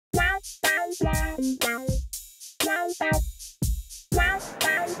Don't they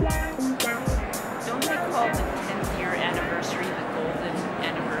call the 10th year anniversary the golden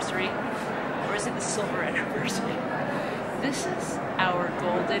anniversary? Or is it the silver anniversary? This is our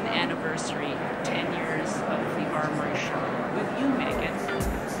golden anniversary, 10 years of the Armory show. With you, Megan.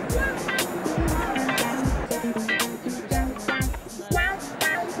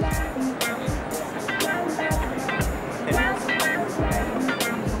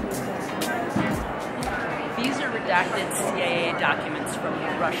 These are redacted CIA documents from the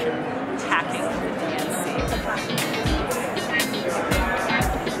Russian hacking of the DNC.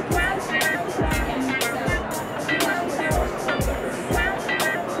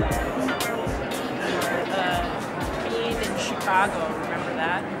 Chicago, remember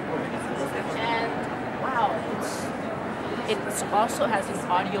that? And wow, it also has an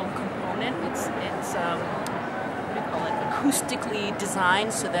audio component. It's what do you call it? Acoustically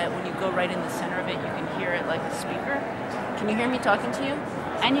designed so that when you go right in the center of it, you can hear it like a speaker. Can you hear me talking to you?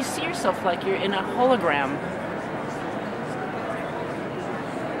 And you see yourself like you're in a hologram.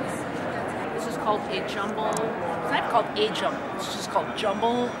 This is called a jumble. It's not called a jumble. It's just called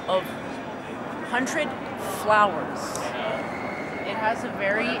jumble of 100 flowers. It has a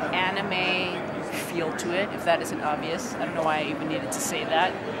very anime feel to it, if that isn't obvious. I don't know why I even needed to say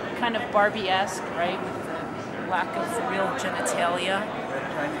that. Kind of Barbie-esque, right? With the lack of real genitalia.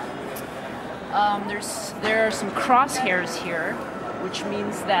 There are some crosshairs here, which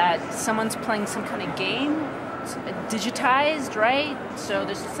means that someone's playing some kind of game. It's digitized, right? So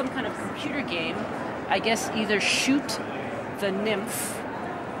there's some kind of computer game. I guess either shoot the nymph,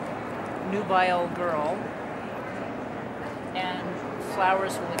 nubile girl, and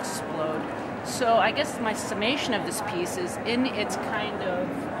flowers will explode. So I guess my summation of this piece is in its kind of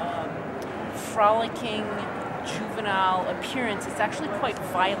frolicking, juvenile appearance, it's actually quite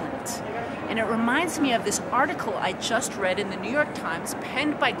violent. And it reminds me of this article I just read in the New York Times,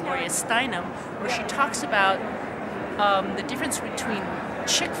 penned by Gloria Steinem, where she talks about the difference between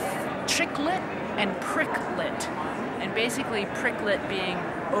chick-lit and prick-lit. And basically prick-lit being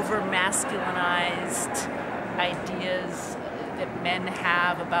over-masculinized ideas that men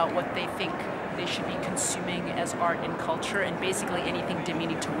have about what they think they should be consuming as art and culture, and basically anything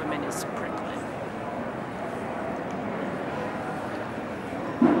demeaning to women is pricklit.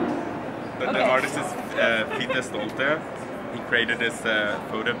 The artist is Peter Stolte. He created this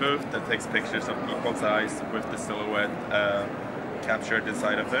photo booth that takes pictures of people's eyes with the silhouette captured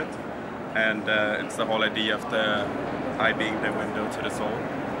inside of it. And it's the whole idea of the eye being the window to the soul. I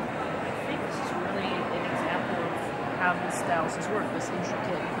think this is really an example of how his styles work, this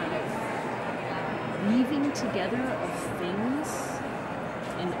intricate kind of weaving together of things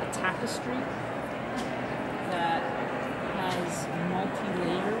in a tapestry that has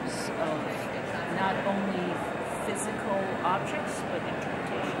multi-layers of not only physical objects but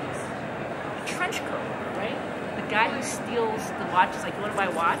interpretations. A trench coat, right? The guy who steals the watch is like, you want to buy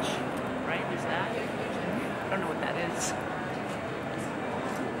a watch? Right? There's that. I don't know what that is.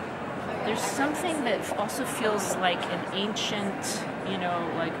 There's something that also feels like an ancient, you know,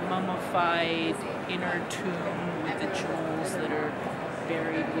 like mummified inner tomb with the jewels that are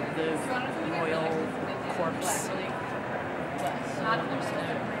buried with the royal corpse. There's a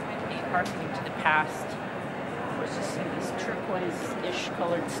harkening to the past. There's just this turquoise-ish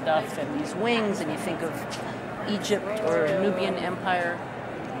colored stuff and these wings, and you think of Egypt or Nubian Empire.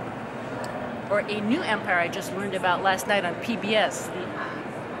 Or a new empire I just learned about last night on PBS, the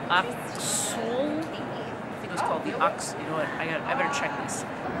Oxol. I think it was called the Ox. You know what? I better check this.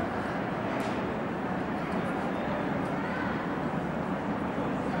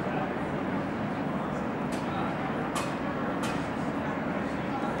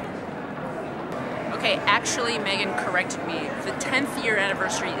 Okay, actually, Megan corrected me. The 10th year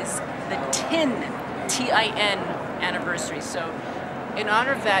anniversary is the TIN, T-I-N anniversary. So, in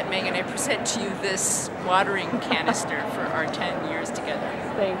honor of that, Megan, I present to you this watering canister for our 10 years together.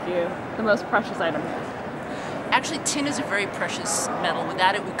 Thank you. The most precious item. Actually, tin is a very precious metal.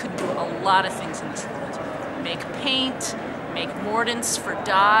 Without it, we couldn't do a lot of things in this world. Make paint, make mordants for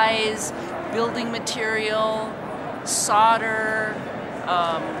dyes, building material, solder,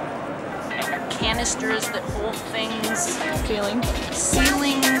 canisters that hold things.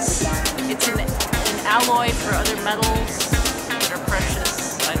 Ceilings. It's an alloy for other metals that are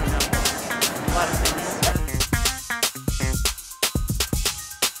precious. I don't know. A lot of things.